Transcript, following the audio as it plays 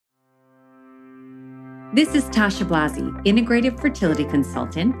This is Tasha Blasi, integrative fertility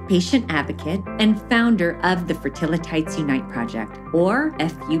consultant, patient advocate, and founder of the Fertilites Unite Project, or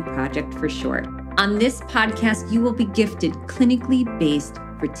FU Project for short. On this podcast, you will be gifted clinically based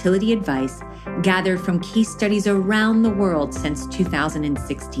fertility advice gathered from case studies around the world since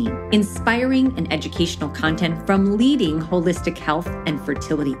 2016, inspiring and educational content from leading holistic health and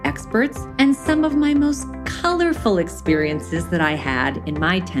fertility experts, and some of my most colorful experiences that I had in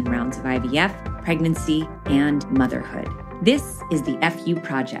my 10 rounds of IVF, pregnancy, and motherhood. This is the FU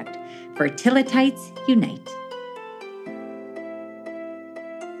Project, Fertilites Unite.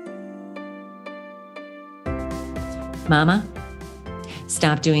 Mama,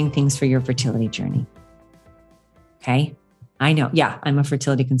 stop doing things for your fertility journey. Okay? I know. Yeah, I'm a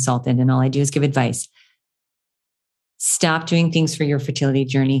fertility consultant and all I do is give advice. Stop doing things for your fertility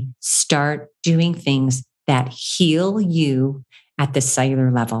journey. Start doing things that heal you at the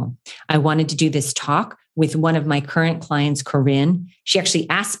cellular level. I wanted to do this talk with one of my current clients, Coryn. She actually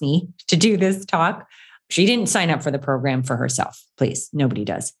asked me to do this talk. She didn't sign up for the program for herself. Please, nobody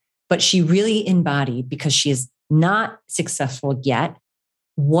does. But she really embodied, because she is not successful yet,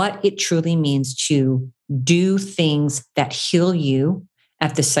 what it truly means to do things that heal you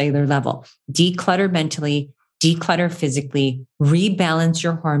at the cellular level. Declutter mentally, declutter physically, rebalance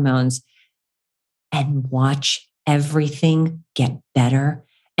your hormones, and watch everything get better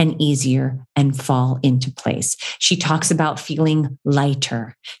and easier and fall into place. She talks about feeling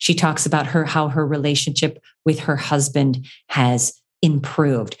lighter. She talks about how her relationship with her husband has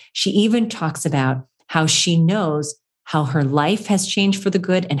improved. She even talks about how she knows how her life has changed for the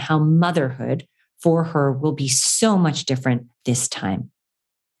good and how motherhood for her will be so much different this time.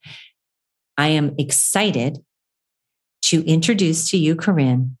 I am excited to introduce to you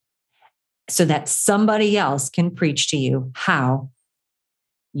Coryn, so that somebody else can preach to you how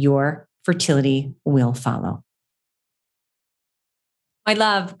your fertility will follow. I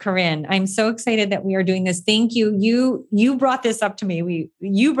love Coryn. I'm so excited that we are doing this. Thank you. You brought this up to me.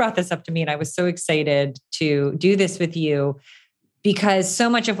 You brought this up to me, and I was so excited to do this with you, because so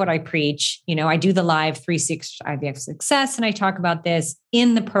much of what I preach, I do the live 360 IVF success, and I talk about this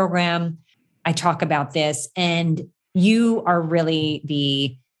in the program. I talk about this, and you are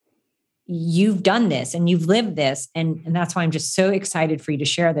really you've done this and you've lived this. And that's why I'm just so excited for you to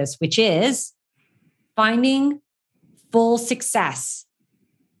share this, which is finding full success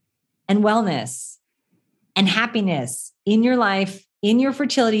and wellness and happiness in your life, in your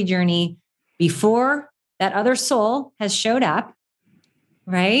fertility journey, before that other soul has showed up,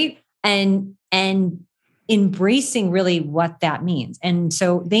 right? And embracing really what that means. And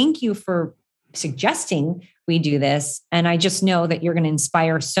so thank you for suggesting we do this. And I just know that you're going to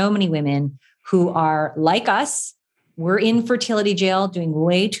inspire so many women who are like us. We're in fertility jail, doing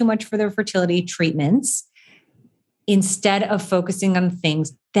way too much for their fertility treatments, instead of focusing on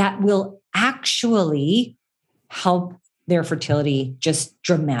things that will actually help their fertility just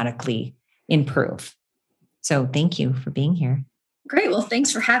dramatically improve. So thank you for being here. Great. Well,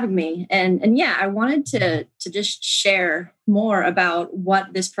 thanks for having me. And yeah, I wanted to just share more about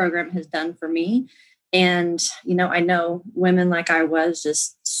what this program has done for me. And, I know women like I was,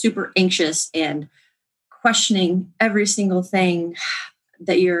 just super anxious and questioning every single thing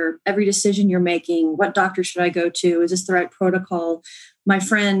every decision you're making. What doctor should I go to? Is this the right protocol? My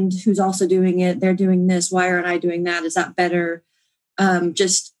friend who's also doing it, they're doing this. Why aren't I doing that? Is that better?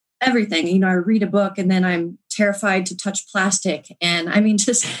 Just everything. I read a book and then I'm terrified to touch plastic. And I mean,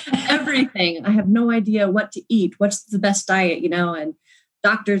 just everything. I have no idea what to eat. What's the best diet, and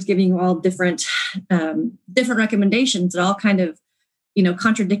doctors giving you all different recommendations that all kind of,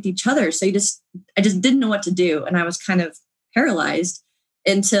 contradict each other. So I just didn't know what to do. And I was kind of paralyzed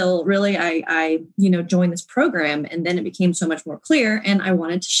until really I joined this program, and then it became so much more clear. And I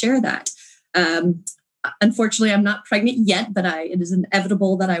wanted to share that. Unfortunately, I'm not pregnant yet, but it is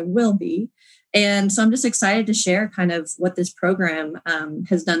inevitable that I will be. And so I'm just excited to share kind of what this program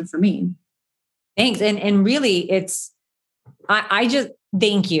has done for me. Thanks. And really I just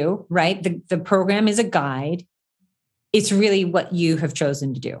thank you, right? The program is a guide. It's really what you have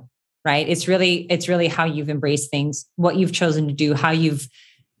chosen to do, right? It's really how you've embraced things, what you've chosen to do, how you've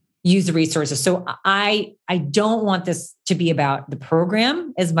used the resources. So I don't want this to be about the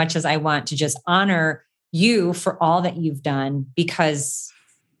program as much as I want to just honor you for all that you've done, because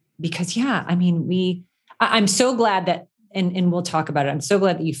yeah, I mean, I'm so glad that, and we'll talk about it. I'm so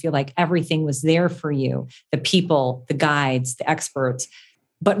glad that you feel like everything was there for you, the people, the guides, the experts,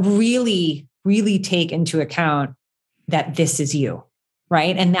 but really, really take into account that this is you,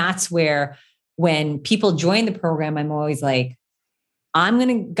 right? And that's where, when people join the program, I'm always like, I'm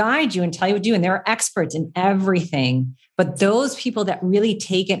going to guide you and tell you what to do. And there are experts in everything. But those people that really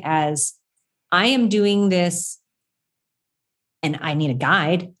take it as, I am doing this and I need a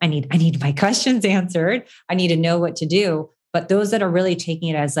guide. I need my questions answered. I need to know what to do. But those that are really taking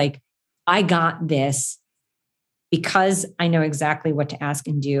it as like, I got this because I know exactly what to ask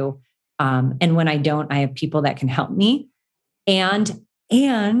and do. And when I don't, I have people that can help me. And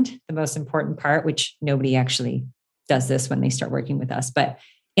the most important part, which nobody actually does this when they start working with us,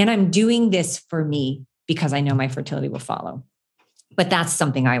 and I'm doing this for me because I know my fertility will follow. But that's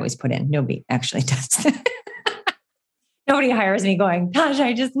something I always put in. Nobody actually does. Nobody hires me going,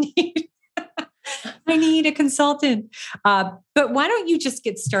 Tasha, I need a consultant. But why don't you just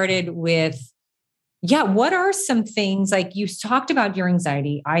get started with, what are some things, like you talked about your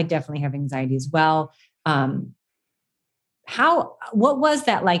anxiety. I definitely have anxiety as well. What was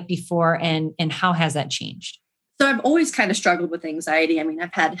that like before and how has that changed? So I've always kind of struggled with anxiety. I mean,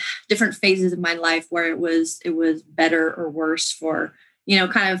 I've had different phases of my life where it was better or worse for,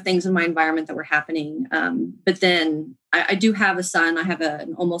 kind of things in my environment that were happening. But then I do have a son. I have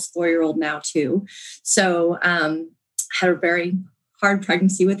an almost 4-year-old now too. So had a very hard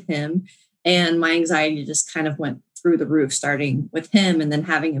pregnancy with him, and my anxiety just kind of went through the roof, starting with him and then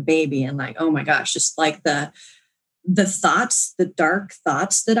having a baby. And like, oh my gosh, just like the thoughts, the dark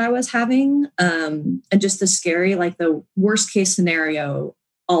thoughts that I was having, and just the scary, like the worst case scenario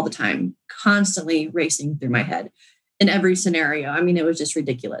all the time, constantly racing through my head in every scenario. I mean, it was just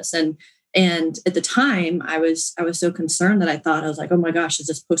ridiculous. And at the time I was so concerned that I was like, oh my gosh, is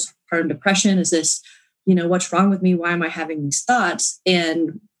this postpartum depression? Is this, what's wrong with me? Why am I having these thoughts?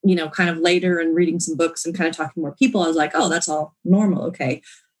 And, kind of later and reading some books and kind of talking to more people, I was like, oh, that's all normal. Okay.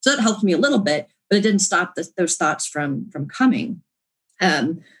 So that helped me a little bit, but it didn't stop those thoughts from coming.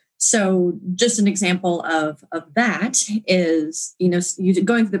 So just an example of that is, you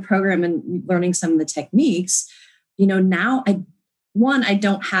going through the program and learning some of the techniques, now I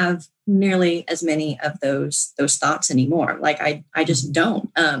don't have nearly as many of those thoughts anymore. Like I just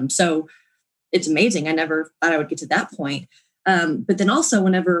don't. So it's amazing. I never thought I would get to that point. But then also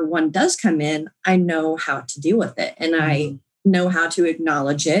whenever one does come in, I know how to deal with it. And I know how to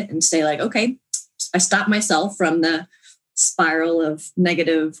acknowledge it and say like, okay, I stop myself from the spiral of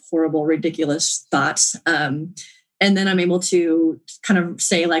negative, horrible, ridiculous thoughts. And then I'm able to kind of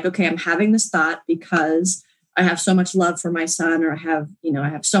say like, okay, I'm having this thought because I have so much love for my son, or I have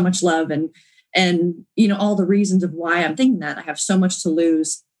so much love and all the reasons of why I'm thinking that. I have so much to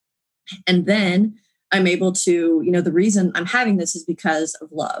lose. And then I'm able to, the reason I'm having this is because of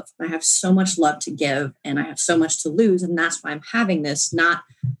love. I have so much love to give and I have so much to lose. And that's why I'm having this, not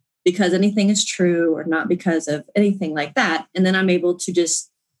because anything is true or not because of anything like that. And then I'm able to just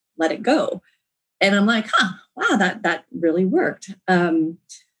let it go. And I'm like, wow, that really worked.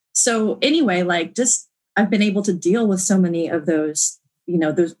 So anyway, like just, I've been able to deal with so many of those,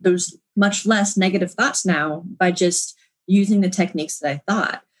 those much less negative thoughts now by just using the techniques that I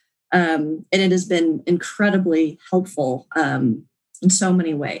thought. And it has been incredibly helpful in so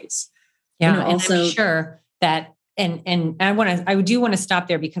many ways. Yeah. And also, I'm sure that, and I do want to stop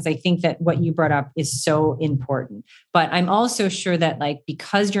there because I think that what you brought up is so important. But I'm also sure that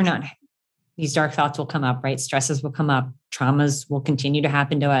because you're not, these dark thoughts will come up, right? Stresses will come up, traumas will continue to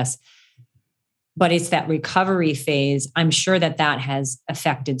happen to us. But it's that recovery phase. I'm sure that has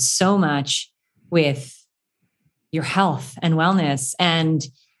affected so much with your health and wellness and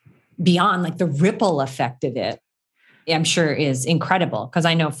beyond, like the ripple effect of it, I'm sure is incredible. Because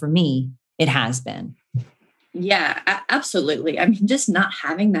I know for me, it has been. Yeah, absolutely. I mean, just not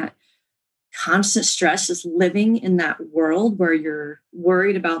having that constant stress, just living in that world where you're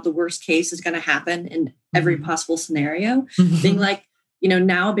worried about the worst case is going to happen in every possible scenario. Being like,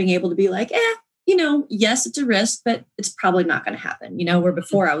 now being able to be like, yes, it's a risk, but it's probably not going to happen. Where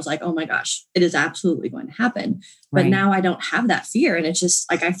before I was like, oh my gosh, it is absolutely going to happen. But now I don't have that fear. And it's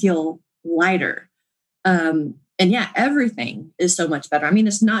just like, I feel lighter. And yeah, everything is so much better. I mean,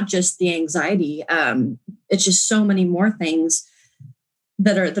 it's not just the anxiety. It's just so many more things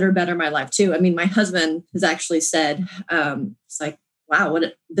that are better in my life too. I mean, my husband has actually said, it's like, wow,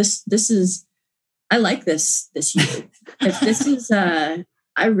 this is, I like this you. If this is,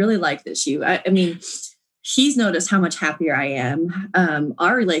 I really like this you. I mean, he's noticed how much happier I am.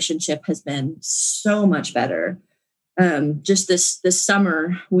 Our relationship has been so much better. Just this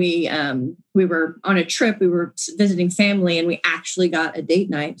summer, we were on a trip. We were visiting family, and we actually got a date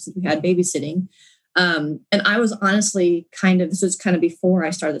night since we had babysitting. And I was honestly this was kind of before I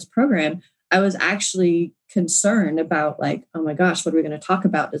started this program. I was actually concerned about like, oh my gosh, what are we going to talk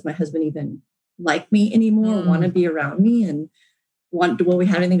about? Does my husband even like me anymore? Want to be around me? And will we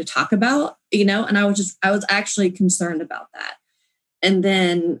have anything to talk about? And I was actually concerned about that. And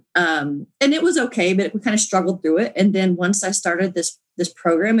then, and it was okay, but we kind of struggled through it. And then once I started this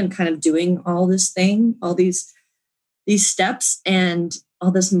program and kind of doing all these steps and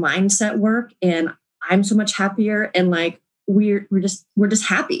all this mindset work, and I'm so much happier. And like, we're just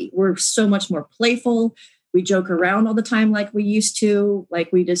happy. We're so much more playful. We joke around all the time like we used to.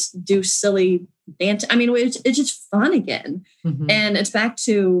 Like, we just do silly dance. I mean, it's just fun again. Mm-hmm. And it's back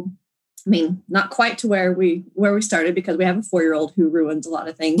to, not quite to where we started, because we have a 4-year-old who ruins a lot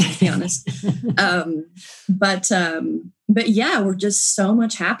of things, to be honest. But yeah, we're just so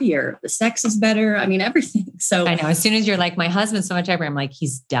much happier. The sex is better. I mean, everything. So I know, as soon as you're like, my husband's so much happier, I'm like,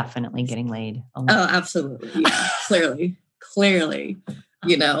 he's definitely getting laid. Oh, absolutely. Yeah, clearly,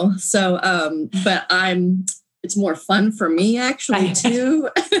 so, but it's more fun for me actually too,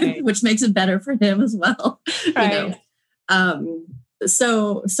 right. Which makes it better for him as well. Right.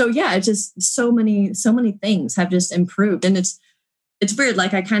 So yeah, it's just so many things have just improved, and it's weird.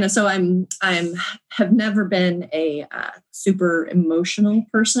 Like I'm have never been a super emotional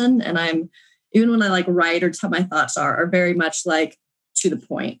person, and even when I like write or tell my thoughts are very much like to the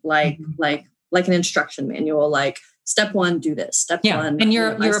point, like an instruction manual, like step 1, do this, step 1. And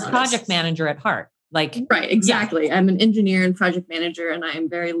you're a project manager at heart. Like, right. Exactly. Yeah. I'm an engineer and project manager, and I am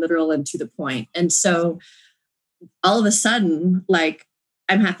very literal and to the point. And so all of a sudden, like,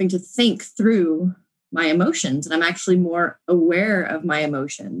 I'm having to think through my emotions, and I'm actually more aware of my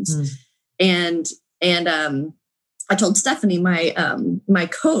emotions. And I told Stephanie, my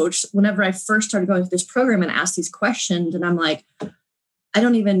coach, whenever I first started going through this program, and asked these questions, and I'm like, I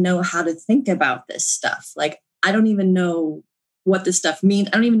don't even know how to think about this stuff. Like, I don't even know what this stuff means.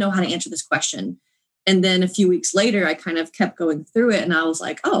 I don't even know how to answer this question. And then a few weeks later, I kind of kept going through it, and I was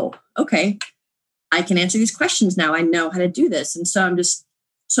like, oh, okay, I can answer these questions now. I know how to do this. And so I'm just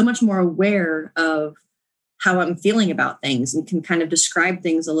so much more aware of how I'm feeling about things, and can kind of describe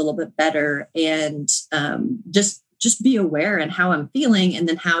things a little bit better, and just be aware and how I'm feeling, and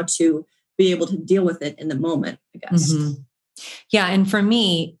then how to be able to deal with it in the moment, I guess. Mm-hmm. Yeah. And for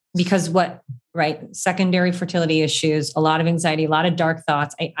me, because secondary fertility issues, a lot of anxiety, a lot of dark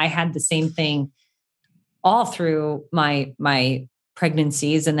thoughts. I had the same thing all through my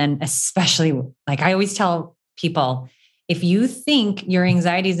pregnancies. And then especially, like, I always tell people, if you think your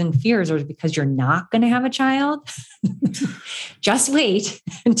anxieties and fears are because you're not going to have a child, just wait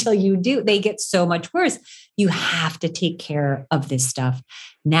until you do. They get so much worse. You have to take care of this stuff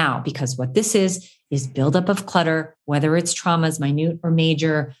now, because what this is buildup of clutter, whether it's traumas, minute or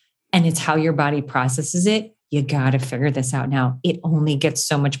major, and it's how your body processes it. You got to figure this out now. It only gets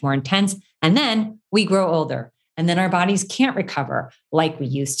so much more intense. And then we grow older, and then our bodies can't recover like we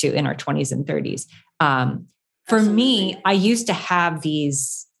used to in our 20s and 30s. For me, I used to have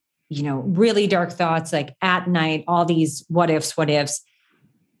these, really dark thoughts, like at night, all these what ifs.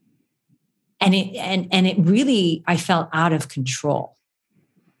 And it really, I felt out of control.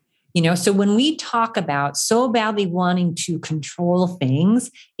 So when we talk about so badly wanting to control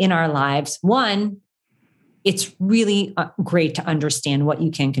things in our lives, one, it's really great to understand what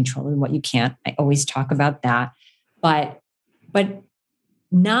you can control and what you can't. I always talk about that, but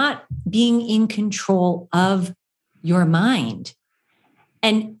not being in control of your mind,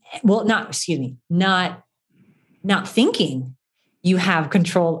 and not thinking you have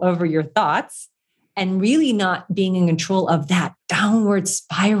control over your thoughts, and really not being in control of that downward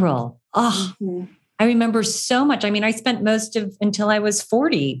spiral. Oh, mm-hmm. I remember so much. I mean, I spent most of until I was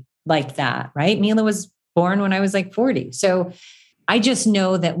 40 like that, right? Mila was born when I was like 40. So I just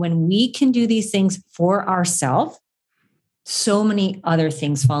know that when we can do these things for ourselves, so many other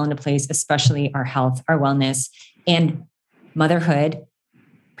things fall into place, especially our health, our wellness, and motherhood,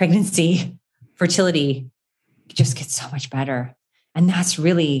 pregnancy, fertility, just gets so much better. And that's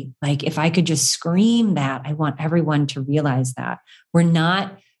really, like, if I could just scream that, I want everyone to realize that we're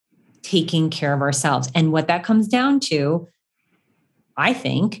not taking care of ourselves. And what that comes down to, I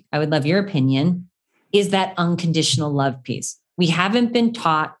think, I would love your opinion, is that unconditional love piece. We haven't been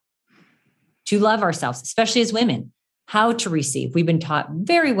taught to love ourselves, especially as women, how to receive. We've been taught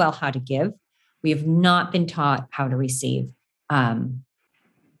very well how to give. We have not been taught how to receive. And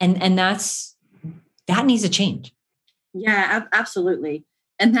that needs to change. Yeah, absolutely.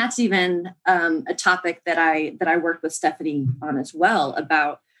 And that's even a topic that I worked with Stephanie on as well,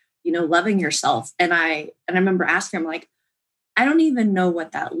 about, loving yourself. And I remember asking her, I'm like, I don't even know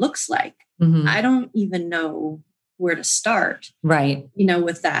what that looks like. Mm-hmm. I don't even know where to start. Right.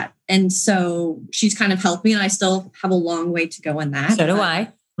 With that. And so she's kind of helped me, and I still have a long way to go in that. So do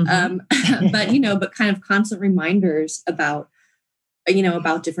I. Mm-hmm. But kind of constant reminders about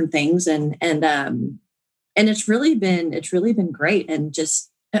about different things. And it's really been great. And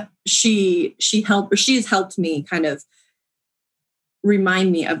just, she has helped me kind of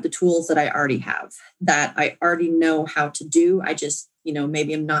remind me of the tools that I already have, that I already know how to do. I just,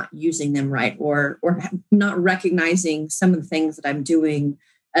 maybe I'm not using them right, or not recognizing some of the things that I'm doing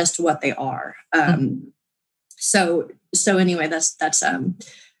as to what they are. So anyway, that's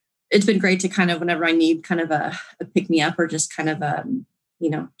it's been great to kind of, whenever I need kind of a pick me up, or just kind of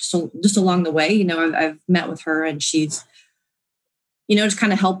just along the way, I've met with her, and she's, just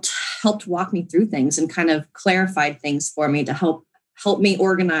kind of helped walk me through things and kind of clarified things for me to help me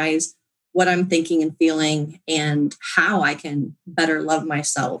organize what I'm thinking and feeling, and how I can better love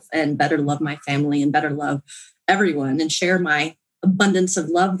myself and better love my family and better love everyone, and share my abundance of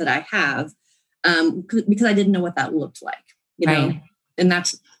love that I have, because I didn't know what that looked like, Right. And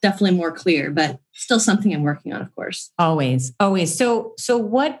that's definitely more clear, but still something I'm working on, of course. Always. So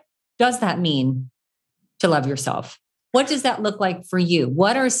what does that mean to love yourself? What does that look like for you?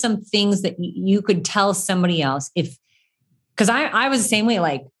 What are some things that you could tell somebody else because I was the same way,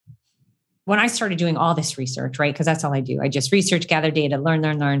 like when I started doing all this research, right? Because that's all I do. I just research, gather data,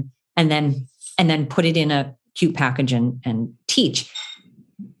 learn, and then put it in a cute package and teach.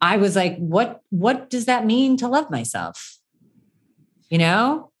 I was like, what does that mean to love myself? Do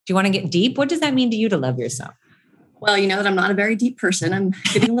you want to get deep? What does that mean to you to love yourself? Well, you know that I'm not a very deep person. I'm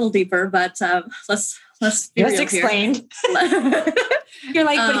getting a little deeper, but let's be real explained. You're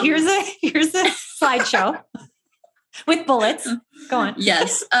like, but here's a slideshow with bullets. Go on.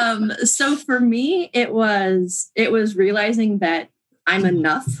 Yes. So for me, it was realizing that I'm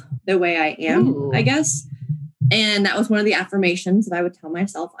enough the way I am, Ooh. I guess. And that was one of the affirmations that I would tell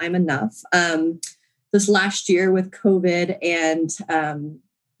myself, I'm enough. This last year with COVID and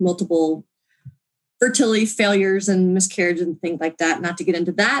multiple fertility failures and miscarriage and things like that, not to get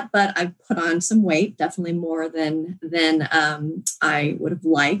into that, but I've put on some weight, definitely more than I would have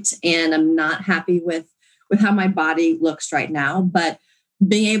liked. And I'm not happy with how my body looks right now, but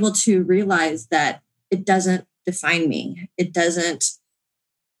being able to realize that it doesn't define me. It doesn't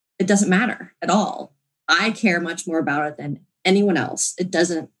matter at all. I care much more about it than anyone else. It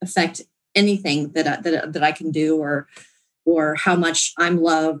doesn't affect anything that I can do, or how much I'm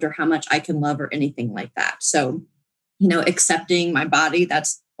loved, or how much I can love, or anything like that. So, accepting my body,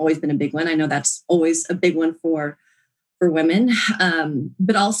 that's always been a big one. I know that's always a big one for women,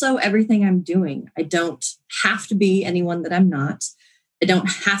 but also everything I'm doing. I don't have to be anyone that I'm not. I don't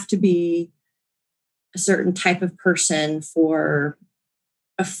have to be a certain type of person for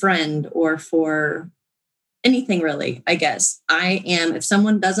a friend or for anything really, I guess. I am, if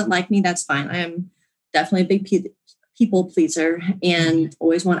someone doesn't like me, that's fine. I am definitely a big people pleaser and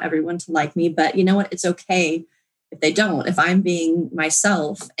always want everyone to like me. But you know what? It's okay if they don't. If I'm being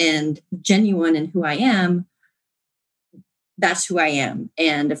myself and genuine in who I am, that's who I am.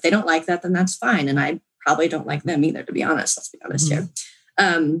 And if they don't like that, then that's fine. And I probably don't like them either, to be honest. Let's be honest here.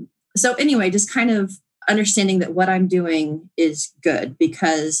 So anyway, just kind of understanding that what I'm doing is good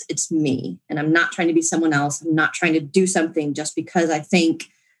because it's me, and I'm not trying to be someone else. I'm not trying to do something just because I think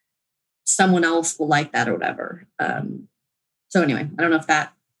someone else will like that or whatever. So anyway, I don't know if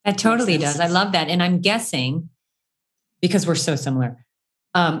that totally does. I love that. And I'm guessing, because we're so similar,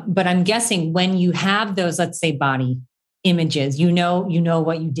 but I'm guessing when you have those, let's say, body images, you know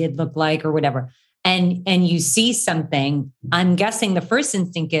what you did look like or whatever, and you see something, I'm guessing the first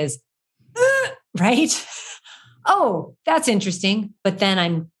instinct is, right? Oh, that's interesting. But then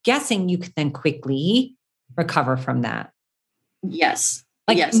I'm guessing you could then quickly recover from that. Yes.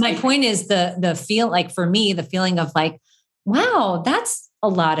 Like yes. My point is the feel, like for me, the feeling of like, wow, that's a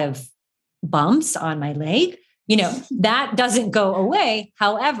lot of bumps on my leg. That doesn't go away.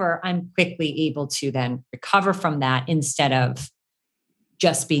 However, I'm quickly able to then recover from that instead of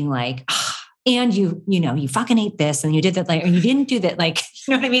just being like, and you fucking ate this and you did that, like, or you didn't do that. Like,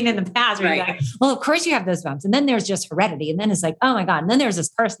 you know what I mean? In the past, where you're like, well, of course you have those bumps. And then there's just heredity. And then it's like, oh my God. And then there's this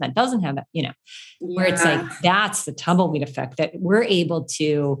person that doesn't have that, where it's like, that's the tumbleweed effect that we're able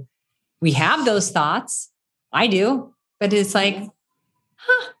to, we have those thoughts. I do, but it's like,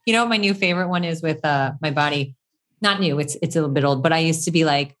 my new favorite one is with my body. Not new. It's a little bit old, but I used to be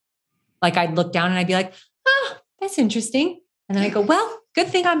like I'd look down and I'd be like, that's interesting. And then I go, well, good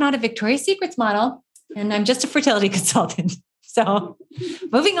thing I'm not a Victoria's Secrets model and I'm just a fertility consultant. So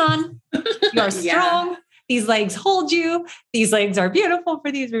moving on, you're strong. These legs hold you. These legs are beautiful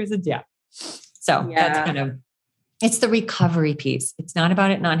for these reasons. Yeah. So that's kind of, it's the recovery piece. It's not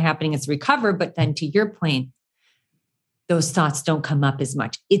about it not happening. It's recover. But then to your point, those thoughts don't come up as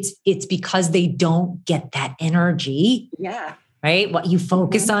much. It's because they don't get that energy. Yeah. right? What you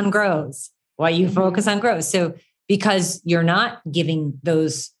focus on grows. What you focus on grows. So because you're not giving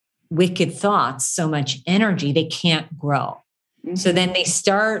those wicked thoughts so much energy, they can't grow. So then they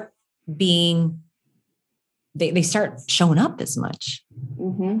start being, they start showing up as much.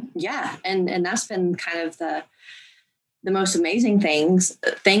 Yeah. And that's been kind of the most amazing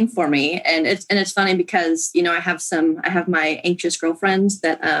thing for me. And it's funny because, I have my anxious girlfriends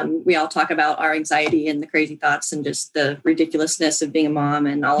that we all talk about our anxiety and the crazy thoughts and just the ridiculousness of being a mom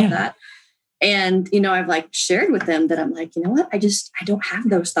and all of that. And, I've like shared with them that I'm like, you know what? I don't have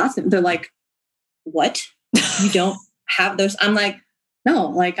those thoughts. They're like, what? You don't have those? I'm like, no,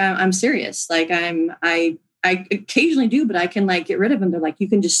 like I'm serious. Like I occasionally do, but I can like get rid of them. They're like, you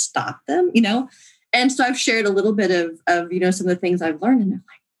can just stop them, And so I've shared a little bit of some of the things I've learned, and they're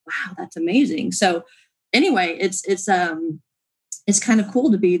like, wow, that's amazing. So anyway, it's kind of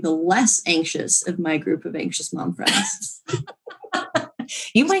cool to be the less anxious of my group of anxious mom friends.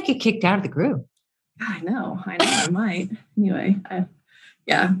 You might get kicked out of the group. I know, I might. Anyway,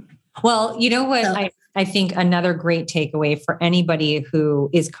 yeah. Well, you know what? So, I think another great takeaway for anybody who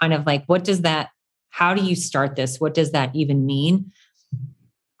is kind of like, how do you start this? What does that even mean?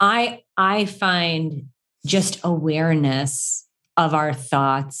 I find just awareness of our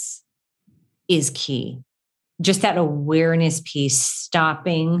thoughts is key. Just that awareness piece,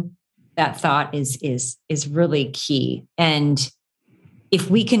 stopping that thought is really key. And if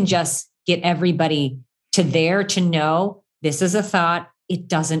we can just get everybody to know this is a thought, it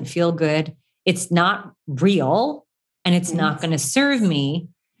doesn't feel good, it's not real, and it's not going to serve me.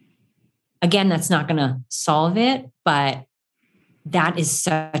 Again, that's not going to solve it, but that is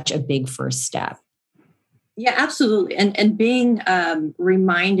such a big first step. Yeah, absolutely. And being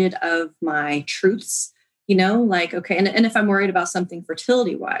reminded of my truths, like, okay. And if I'm worried about something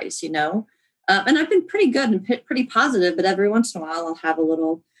fertility wise, and I've been pretty good and pretty positive, but every once in a while I'll have a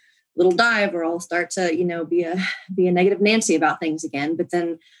little dive where I'll start to, be a negative Nancy about things again. But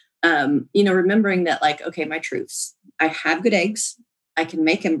then, remembering that like, okay, my truths, I have good eggs. I can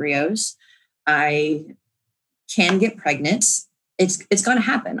make embryos. I can get pregnant. It's going to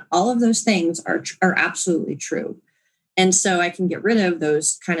happen. All of those things are absolutely true. And so I can get rid of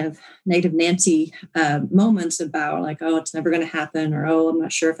those kind of negative Nancy moments about like, oh, it's never going to happen, or, oh, I'm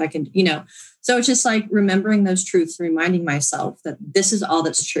not sure if I can, So it's just like remembering those truths, reminding myself that this is all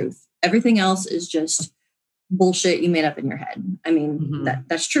that's truth. Everything else is just bullshit you made up in your head. I mean,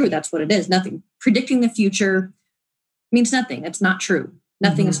 that's true. That's what it is. Nothing. Predicting the future means nothing. It's not true.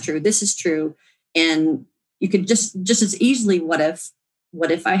 Nothing is true. This is true. And you could just as easily, what if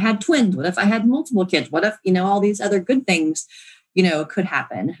I had twins? What if I had multiple kids? What if, all these other good things, could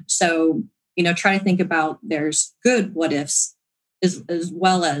happen. So, try to think about there's good what ifs as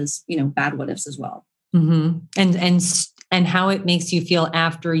well as, bad what ifs as well. And how it makes you feel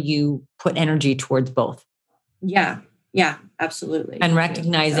after you put energy towards both. Yeah, absolutely. And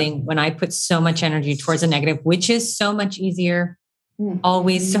recognizing when I put so much energy towards a negative, which is so much easier,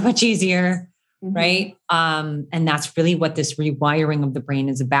 always so much easiar. Right. And that's really what this rewiring of the brain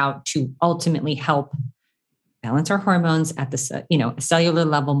is about, to ultimately help balance our hormones at the, cellular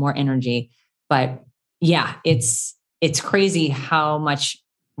level, more energy. But yeah, it's crazy how much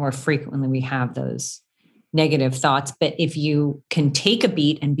more frequently we have those negative thoughts. But if you can take a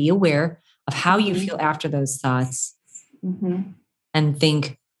beat and be aware of how you feel after those thoughts and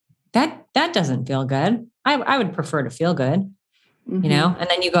think that doesn't feel good. I would prefer to feel good, and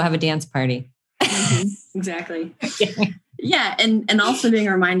then you go have a dance party. Exactly. Yeah. And also being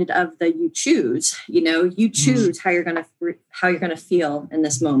reminded of you choose, you choose how you're going to feel in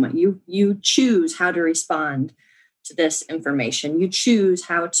this moment. You choose how to respond to this information. You choose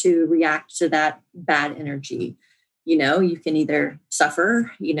how to react to that bad energy. You can either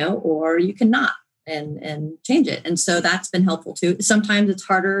suffer, or you can not and change it. And so that's been helpful too. Sometimes it's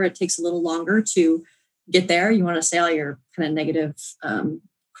harder. It takes a little longer to get there. You want to say all your kind of negative,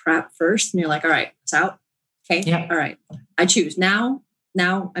 crap first, and you're like, all right, it's out. Okay. Yeah. All right. I choose now.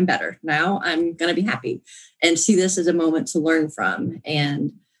 Now I'm better. Now I'm going to be happy and see this as a moment to learn from.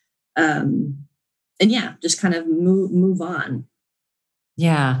 And yeah, just kind of move on.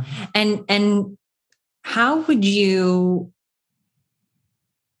 Yeah. And how would you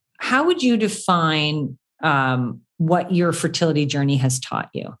define what your fertility journey has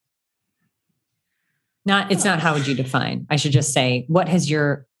taught you? It's not how would you define, I should just say, what has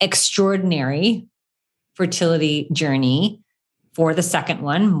your extraordinary fertility journey for the second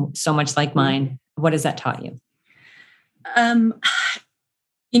one, so much like mine, what has that taught you? To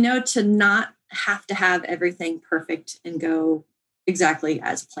not have to have everything perfect and go exactly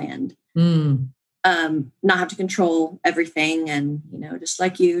as planned. not have to control everything. And, just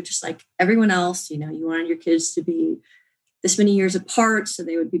like you, just like everyone else, you wanted your kids to be this many years apart so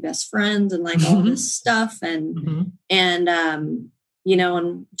they would be best friends and like all this stuff. And, and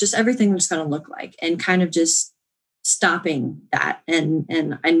just everything was going to look like, and kind of just stopping that.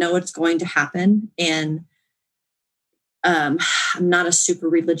 And I know it's going to happen. And I'm not a super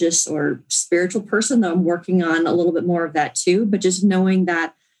religious or spiritual person, though I'm working on a little bit more of that too, but just knowing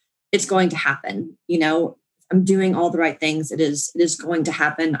that it's going to happen. I'm doing all the right things. It is going to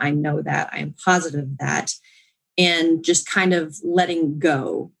happen. I know that. I am positive of that. And just kind of letting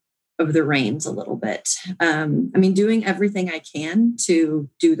go of the reins a little bit. Doing everything I can to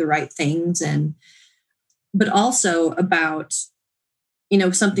do the right things, but also about,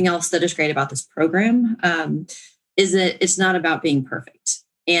 something else that is great about this program is that it's not about being perfect.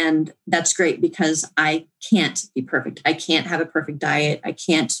 And that's great because I can't be perfect. I can't have a perfect diet. I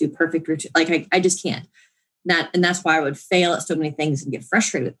can't do perfect routine. Like I just can't. And that's why I would fail at so many things and get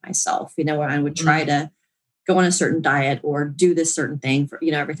frustrated with myself, when I would try to go on a certain diet or do this certain thing for,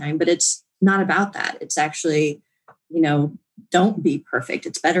 every time. But it's not about that. It's actually, don't be perfect.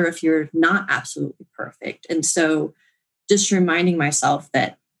 It's better if you're not absolutely perfect. And so just reminding myself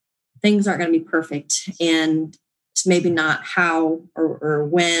that things aren't going to be perfect, and it's maybe not how or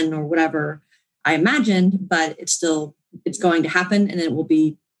when or whatever I imagined, but it's going to happen, and it will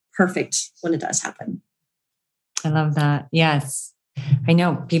be perfect when it does happen. I love that. Yes. I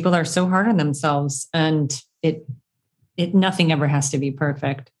know people are so hard on themselves, and nothing ever has to be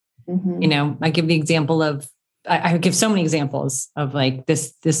perfect. I give the example of, I give so many examples of like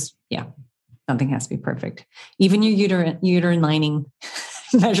this, nothing has to be perfect. Even your uterine lining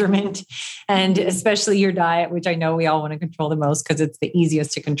measurement, and especially your diet, which I know we all want to control the most because it's the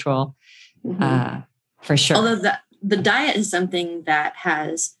easiest to control, for sure. Although the diet is something that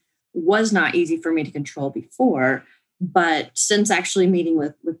was not easy for me to control before, but since actually meeting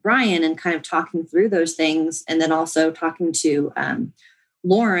with Brian and kind of talking through those things, and then also talking to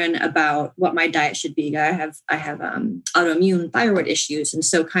Lauren about what my diet should be. I have autoimmune thyroid issues, and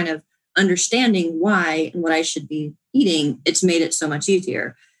so kind of understanding why and what I should be eating, it's made it so much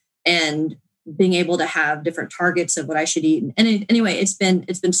easier. And being able to have different targets of what I should eat. And anyway, it's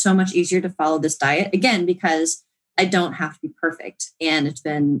been so much easier to follow this diet, again, because I don't have to be perfect. And it's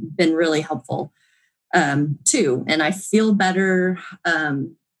been really helpful too. And I feel better.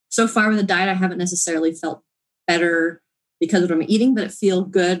 So far with the diet, I haven't necessarily felt better because of what I'm eating, but it feels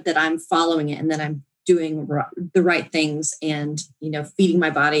good that I'm following it and that I'm doing the right things and, feeding my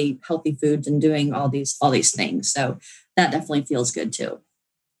body healthy foods and doing all these things. So that definitely feels good too.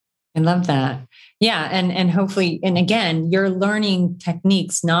 I love that. Yeah. And hopefully, and again, you're learning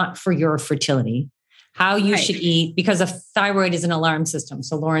techniques, not for your fertility, how you should eat, because a thyroid is an alarm system.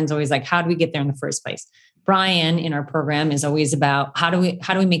 So Lauren's always like, how do we get there in the first place? Brian in our program is always about how do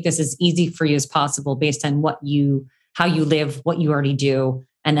we make this as easy for you as possible based on how you live, what you already do.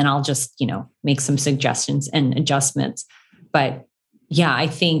 And then I'll just, make some suggestions and adjustments. But yeah, I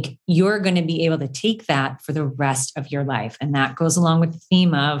think you're going to be able to take that for the rest of your life. And that goes along with the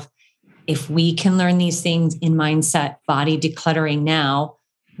theme of, if we can learn these things in mindset, body decluttering now,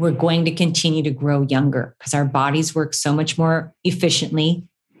 we're going to continue to grow younger because our bodies work so much more efficiently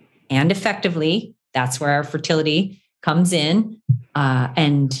and effectively. That's where our fertility comes in.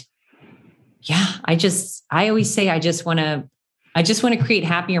 And yeah, I always say, I just want to create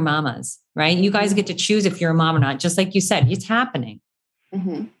happier mamas, right? You guys get to choose if you're a mom or not. Just like you said, it's happening.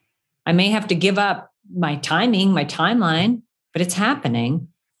 Mm-hmm. I may have to give up my timing, my timeline, but it's happening.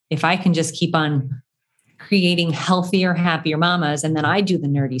 If I can just keep on creating healthier, happier mamas, and then I do the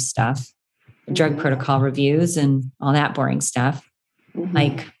nerdy stuff, the drug protocol reviews and all that boring stuff.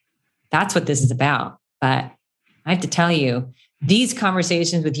 Like, that's what this is about. But I have to tell you, these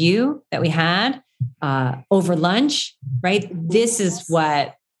conversations with you that we had over lunch, right? This is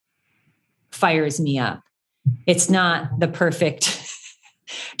what fires me up. It's not the perfect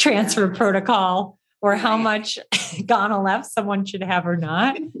transfer protocol or how much Ghana left someone should have or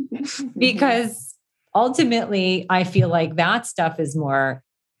not, because ultimately I feel like that stuff is more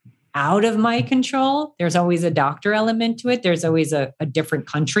out of my control. There's always a doctor element to it. There's always a different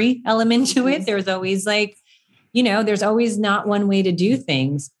country element to it. There's always there's always not one way to do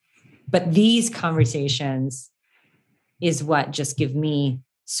things. But these conversations is what just give me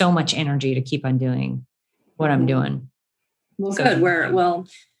so much energy to keep on doing what I'm doing. Well, so, good.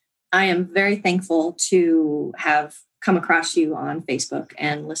 I am very thankful to have come across you on Facebook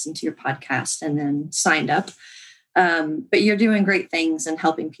and listened to your podcast and then signed up. But you're doing great things and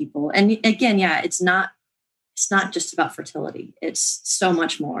helping people. And again, it's not just about fertility. It's so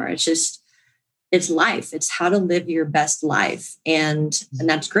much more. It's just it's life. It's how to live your best life. And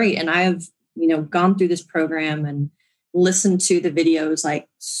that's great. And I have, gone through this program and listened to the videos like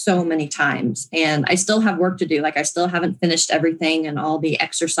so many times. And I still have work to do. Like I still haven't finished everything and all the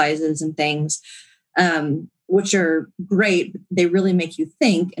exercises and things, which are great. They really make you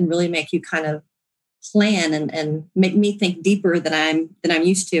think and really make you kind of plan and make me think deeper than I'm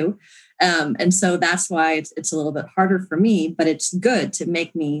used to. And so that's why it's a little bit harder for me, but it's good to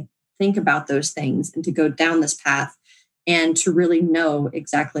make me think about those things and to go down this path and to really know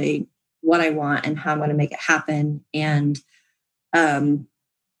exactly what I want and how I'm going to make it happen. And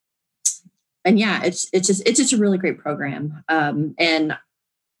yeah, it's just a really great program. And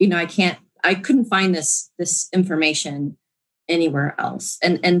I couldn't find this information anywhere else,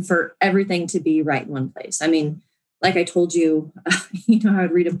 and for everything to be right in one place. I mean, like I told you, I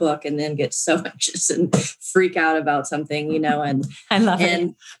would read a book and then get so anxious and freak out about something, and I love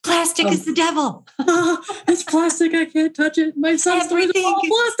it. Plastic is the devil. It's plastic. I can't touch it. My son's throwing it all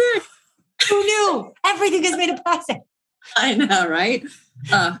plastic. Who knew? Everything is made of plastic. I know, right?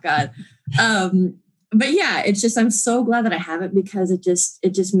 Oh God. But yeah, it's just, I'm so glad that I have it, because it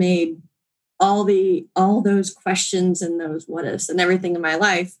just made all those questions and those what ifs and everything in my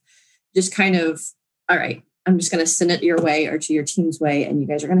life just kind of, all right, I'm just going to send it your way or to your team's way, and you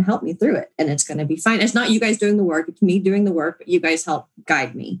guys are going to help me through it, and it's going to be fine. It's not you guys doing the work, it's me doing the work, but you guys help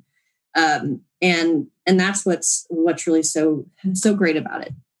guide me. And that's what's really so great about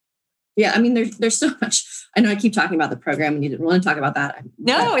it. Yeah, I mean, there's so much. I know I keep talking about the program, and you didn't want to talk about that.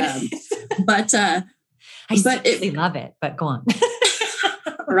 No, but I love it. But go on.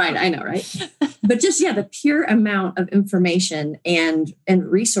 Right, I know, right? But just the pure amount of information and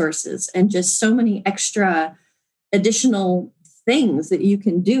resources, and just so many extra additional things that you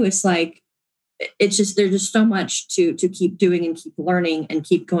can do. It's like, it's just, there's just so much to keep doing and keep learning and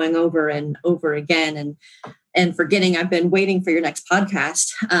keep going over and over again, and forgetting. I've been waiting for your next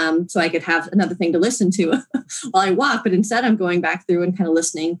podcast so I could have another thing to listen to while I walk, but instead I'm going back through and kind of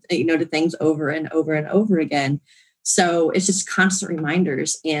listening, to things over and over and over again. So it's just constant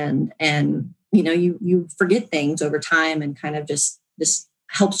reminders, and you forget things over time, and kind of just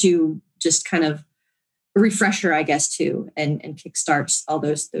helps you just kind of a refresher, I guess, too, and kickstarts all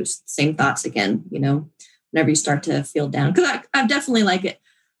those same thoughts again, whenever you start to feel down. Because I've definitely like it.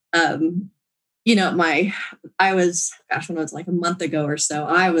 When it was like a month ago or so,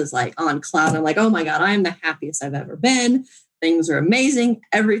 I was like on cloud. I'm like, oh my God, I am the happiest I've ever been. Things are amazing.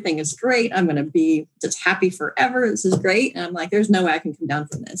 Everything is great. I'm going to be just happy forever. This is great. And I'm like, there's no way I can come down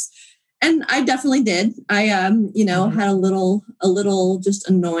from this. And I definitely did. I, had a little just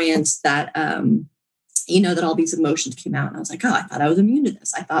annoyance that, that all these emotions came out. And I was like, oh, I thought I was immune to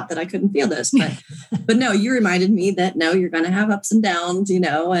this. I thought that I couldn't feel this, but no, you reminded me that no, you're going to have ups and downs,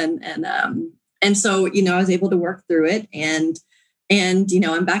 and so, I was able to work through it, and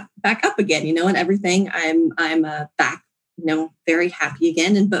I'm back up again, and everything. I'm back, very happy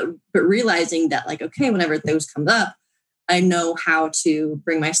again. But realizing that, like, okay, whenever those come up, I know how to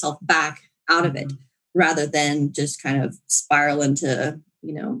bring myself back out of it, rather than just kind of spiral into,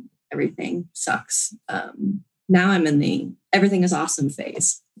 everything sucks. Now I'm in the everything is awesome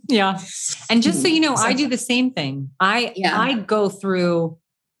phase. Yeah. And just so you know, I do the same thing. I go through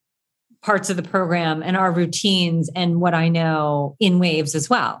parts of the program and our routines and what I know in waves as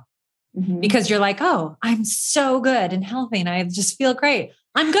well. Mm-hmm. Because you're like, oh, I'm so good and healthy and I just feel great.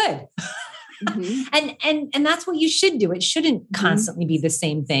 I'm good. Mm-hmm. And that's what you should do. It shouldn't constantly be the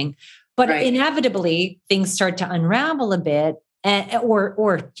same thing, but inevitably things start to unravel a bit,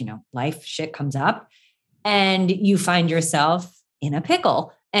 or life shit comes up and you find yourself in a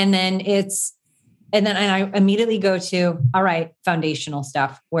pickle. And then I immediately go to, all right, foundational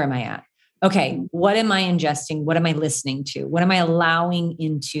stuff. Where am I at? Okay, what am I ingesting? What am I listening to? What am I allowing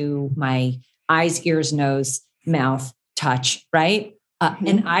into my eyes, ears, nose, mouth, touch, right?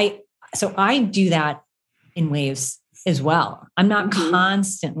 And I do that in waves as well. I'm not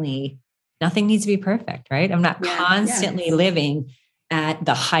constantly, nothing needs to be perfect, right? I'm not constantly living at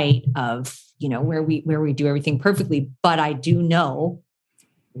the height of, where we do everything perfectly, but I do know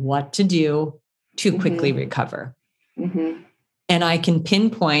what to do to quickly recover. Mm-hmm. And I can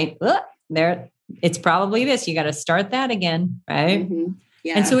pinpoint, there, it's probably this. You got to start that again, right? Mm-hmm.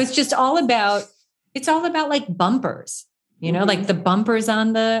 Yeah. And so it's all about like bumpers, like the bumpers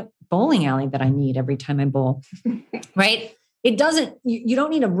on the bowling alley that I need every time I bowl, right? It doesn't, you don't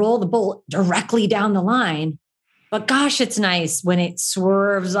need to roll the bowl directly down the line, but gosh, it's nice when it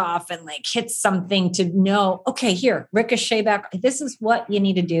swerves off and like hits something to know, okay, here, ricochet back. This is what you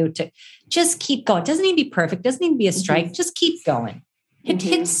need to do to just keep going. It doesn't need to be perfect. It doesn't need to be a strike. Just keep going.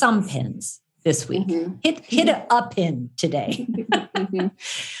 Hit some pins. this week. Hit a pin today.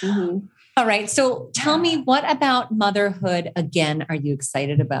 All right. So tell me, what about motherhood again are you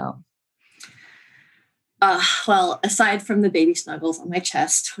excited about? Well, aside from the baby snuggles on my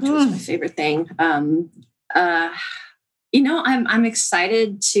chest, which was my favorite thing, I'm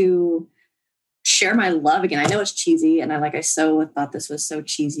excited to share my love again. I know it's cheesy, and I so thought this was so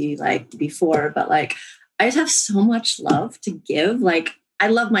cheesy like before, but like I just have so much love to give. Like I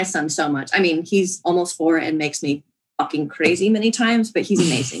love my son so much. I mean, he's almost 4 and makes me fucking crazy many times, but he's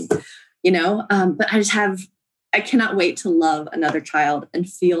amazing, but I cannot wait to love another child and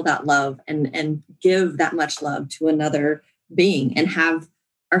feel that love and give that much love to another being and have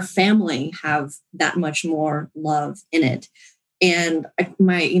our family have that much more love in it. And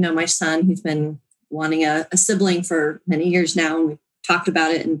my son, he's been wanting a sibling for many years now, and we've talked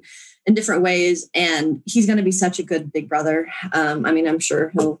about it in different ways. And he's going to be such a good big brother. I'm sure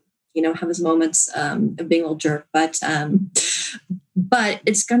he'll, have his moments of being a little jerk, but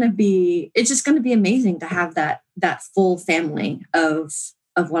it's just going to be amazing to have that full family of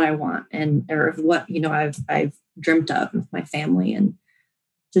what I want or of what, I've dreamt of with my family, and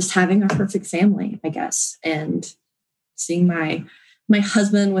just having a perfect family, I guess. And seeing my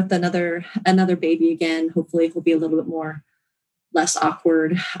husband with another baby again. Hopefully he'll be a little bit less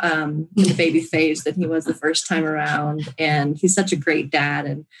awkward in the baby phase than he was the first time around. And he's such a great dad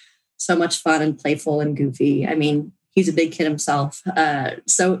and so much fun and playful and goofy. I mean, he's a big kid himself.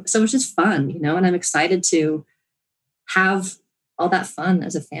 So it's just fun, and I'm excited to have all that fun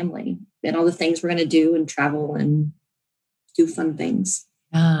as a family and all the things we're going to do and travel and do fun things.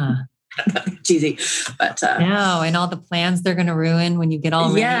 Cheesy, but no, and all the plans they're going to ruin when you get all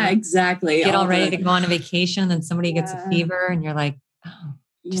ready. Yeah, exactly. Get all ready to go on a vacation, and then somebody gets a fever, and you're like, oh,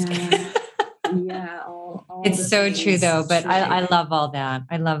 yeah. All it's so things. True, though. But I love all that.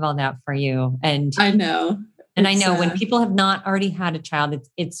 I love all that for you, and I know. And I know when people have not already had a child,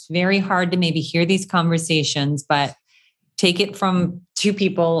 it's very hard to maybe hear these conversations, but take it from 2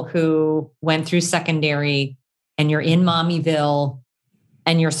 people who went through secondary, and you're in Mommyville.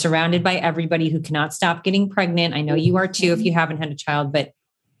 And you're surrounded by everybody who cannot stop getting pregnant. I know you are too if you haven't had a child, but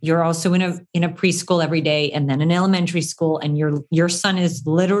you're also in a preschool every day and then an elementary school. And your son is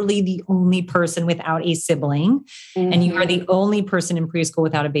literally the only person without a sibling. And you are the only person in preschool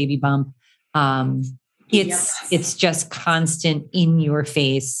without a baby bump. It's just constant in your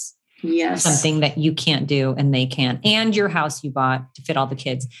face. Yes. Something that you can't do and they can. And your house you bought to fit all the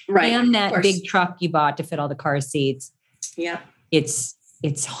kids. Right. And that big truck you bought to fit all the car seats. Yeah.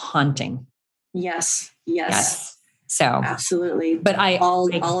 It's haunting. Yes. So absolutely. But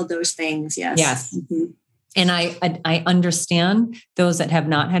all of those things. Yes. Yes. Mm-hmm. And I understand those that have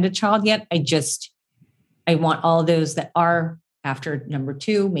not had a child yet. I want all those that are after number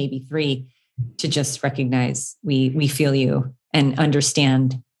 2, maybe 3, to just recognize we feel you and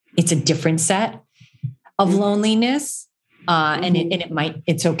understand it's a different set of loneliness. And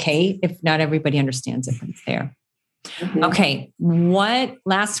it's okay if not everybody understands it, but it's there. Okay.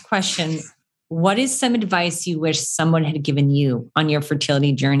 Last question. What is some advice you wish someone had given you on your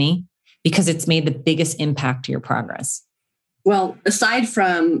fertility journey because it's made the biggest impact to your progress? Well, aside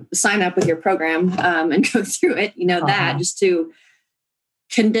from sign up with your program and go through it, that just to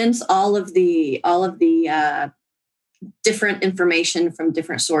condense all of the different information from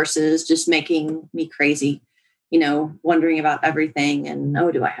different sources, just making me crazy, wondering about everything and,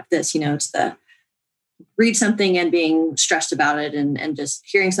 do I have this? It's the read something and being stressed about it and just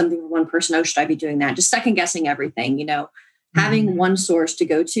hearing something from one person. Should I be doing that? Just second guessing everything, having one source to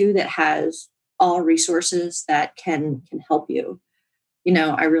go to that has all resources that can help you,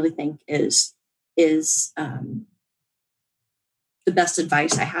 I really think is the best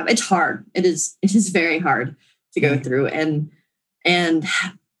advice I have. It's hard. It is very hard to go through. And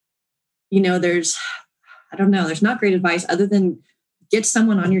there's not great advice other than get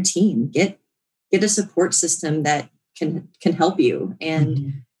someone on your team, get a support system that can help you.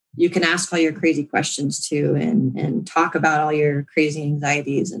 And you can ask all your crazy questions too, and talk about all your crazy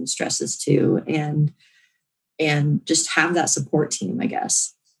anxieties and stresses too. And just have that support team, I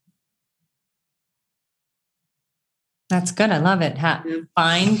guess. That's good. I love it.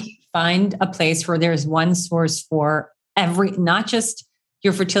 Find a place where there's one source for not just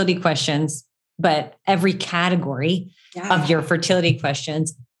your fertility questions, but every category of your fertility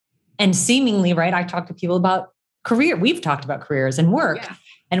questions. And seemingly, right, I talk to people about career. We've talked about careers and work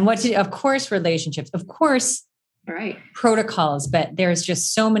and of course, relationships, of course, protocols, but there's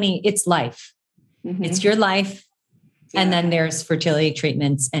just so many, it's life. It's your life. Yeah. And then there's fertility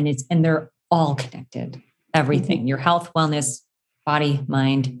treatments and they're all connected. Everything, your health, wellness, body,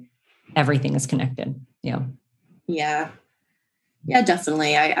 mind, everything is connected. Yeah. Yeah. Yeah,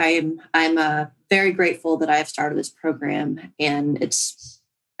 definitely. I'm very grateful that I've started this program, and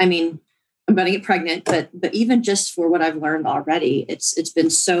I'm going to get pregnant, but even just for what I've learned already, it's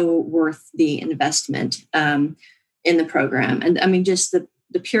been so worth the investment in the program. And I mean, just the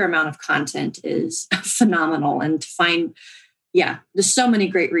pure amount of content is phenomenal, and to find, there's so many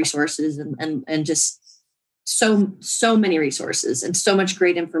great resources and just so many resources and so much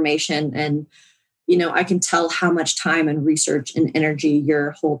great information. And, I can tell how much time and research and energy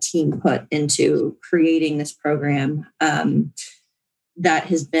your whole team put into creating this program. That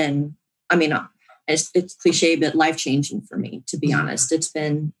has been, it's cliche, but life-changing for me, to be honest. It's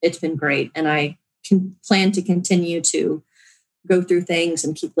been great. And I can plan to continue to go through things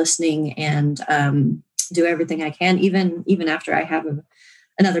and keep listening and do everything I can, even after I have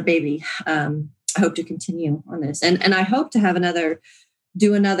another baby. I hope to continue on this. And I hope to have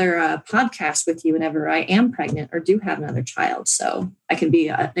do another podcast with you whenever I am pregnant or do have another child. So I can be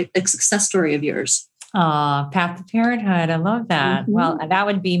a success story of yours. Path to Parenthood. I love that. Mm-hmm. Well, that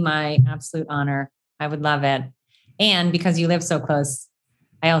would be my absolute honor. I would love it. And because you live so close,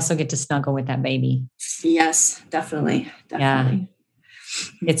 I also get to snuggle with that baby. Yes, definitely. Yeah.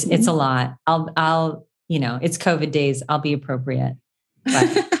 It's a lot. I'll, it's COVID days. I'll be appropriate.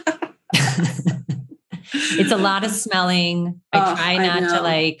 But it's a lot of smelling.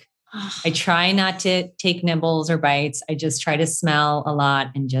 I try not to take nibbles or bites. I just try to smell a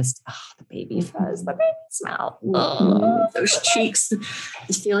lot and just, the baby smell. Those cheeks, the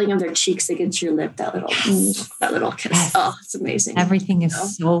feeling of their cheeks against your lip, that little kiss. Yes. Oh, it's amazing. Everything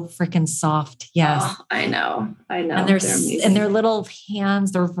is so freaking soft. Yes. Oh, I know. And their little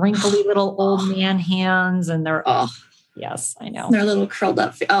hands, they're wrinkly little old man hands, and they're, yes, I know. They're little curled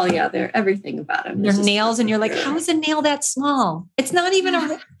up. Oh yeah. They're everything about them. Their nails. And you're like, how is a nail that small? It's not even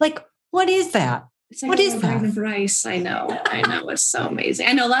what is that? It's like what is that? Of rice. I know. It's so amazing.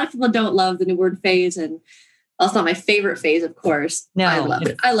 I know a lot of people don't love the newborn phase, and that's not my favorite phase, of course. No, I love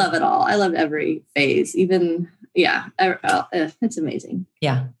it. I love it all. I love every phase. Even, it's amazing.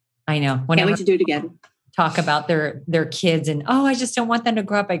 Yeah, I know. Can't wait to do it again. Talk about their kids and, I just don't want them to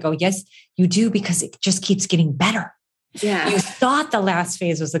grow up. I go, yes, you do, because it just keeps getting better. Yeah. You thought the last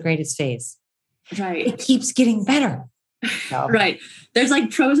phase was the greatest phase. Right. It keeps getting better. So. Right. There's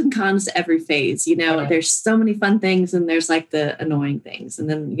like pros and cons to every phase, there's so many fun things, and there's like the annoying things. And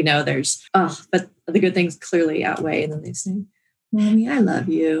then, there's, but the good things clearly outweigh. And then they say, Mommy, I love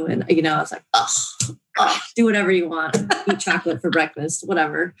you. And, I was like, do whatever you want. Eat chocolate for breakfast,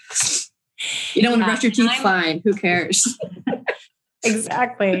 whatever. You don't want to brush your teeth, fine. Who cares?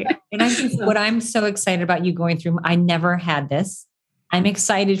 Exactly. And what I'm so excited about you going through, I never had this. I'm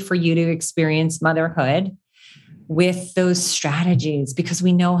excited for you to experience motherhood with those strategies, because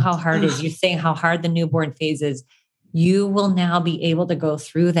we know how hard it is. You say how hard the newborn phase is. You will now be able to go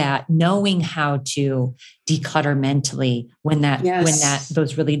through that, knowing how to declutter mentally when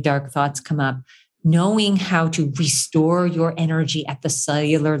those really dark thoughts come up, knowing how to restore your energy at the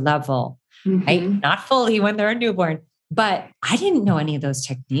cellular level, right? Not fully when they're a newborn, but I didn't know any of those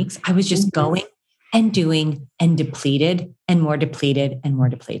techniques. I was just going and doing and depleted and more depleted and more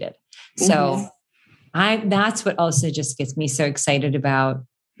depleted. So that's what also just gets me so excited about,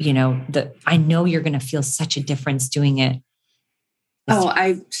 I know you're going to feel such a difference doing it.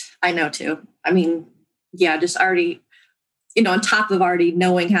 I know too. Just already, on top of already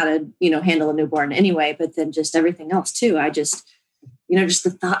knowing how to, handle a newborn anyway, but then just everything else too. I just, just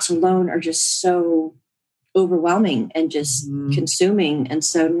the thoughts alone are just so overwhelming and just consuming. And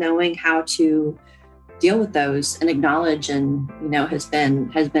so knowing how to deal with those and acknowledge and, has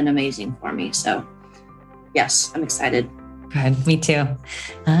been amazing for me. So yes, I'm excited. Good. Me too.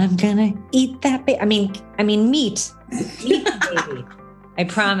 I'm gonna eat that baby. I mean meat. Eat the baby. I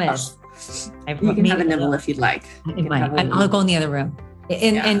promise. You can have a nibble if you'd like. I'll go in the other room.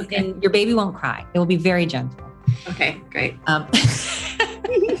 And your baby won't cry. It will be very gentle. Okay, great. All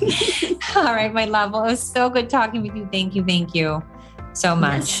right, my love. Well, it was so good talking with you. Thank you so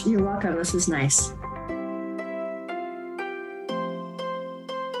much. Yes, you're welcome. This is nice.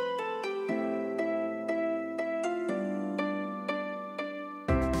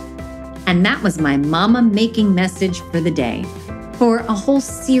 And that was my mama making message for the day. For a whole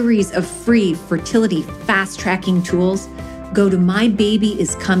series of free fertility fast-tracking tools, go to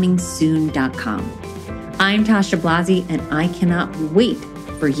mybabyiscomingsoon.com. I'm Tasha Blasi, and I cannot wait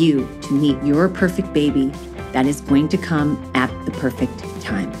for you to meet your perfect baby that is going to come at the perfect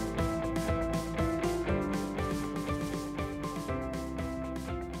time.